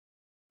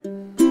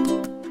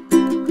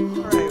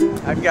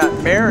I've got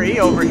Mary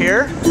over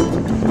here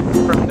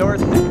from North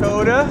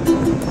Dakota.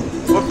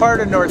 What part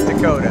of North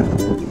Dakota?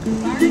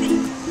 Marty.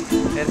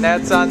 And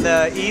that's on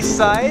the east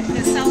side?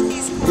 The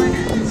southeast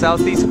corner.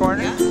 Southeast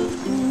corner? Yeah.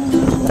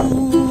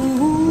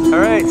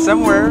 All right,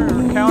 somewhere,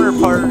 our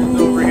counterpart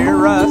is over here,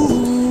 Russ.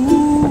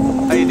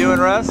 How you doing,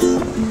 Russ?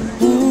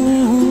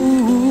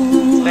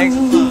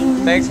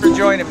 Thanks for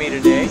joining me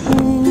today.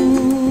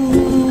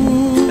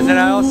 And then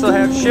I also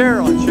have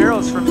Cheryl, and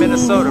Cheryl's from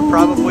Minnesota,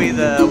 probably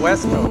the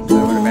West Coast,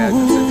 I would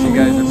imagine, since you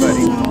guys are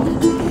buddies.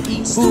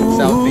 East.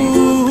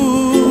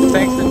 Southeast.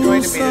 Thanks for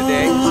joining me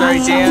today. Sorry,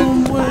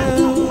 Dan.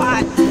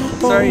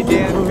 Sorry,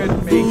 Dan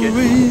couldn't make it.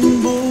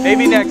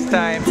 Maybe next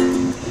time.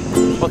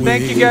 Well,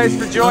 thank you guys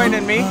for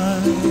joining me.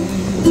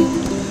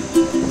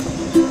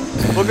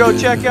 We'll go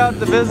check out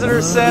the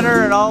visitor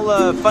center and all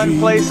the fun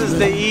places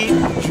to eat.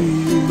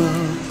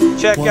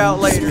 Check out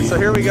later. So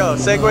here we go.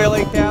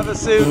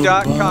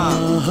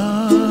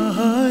 SEGWAYLakeHavasu.com.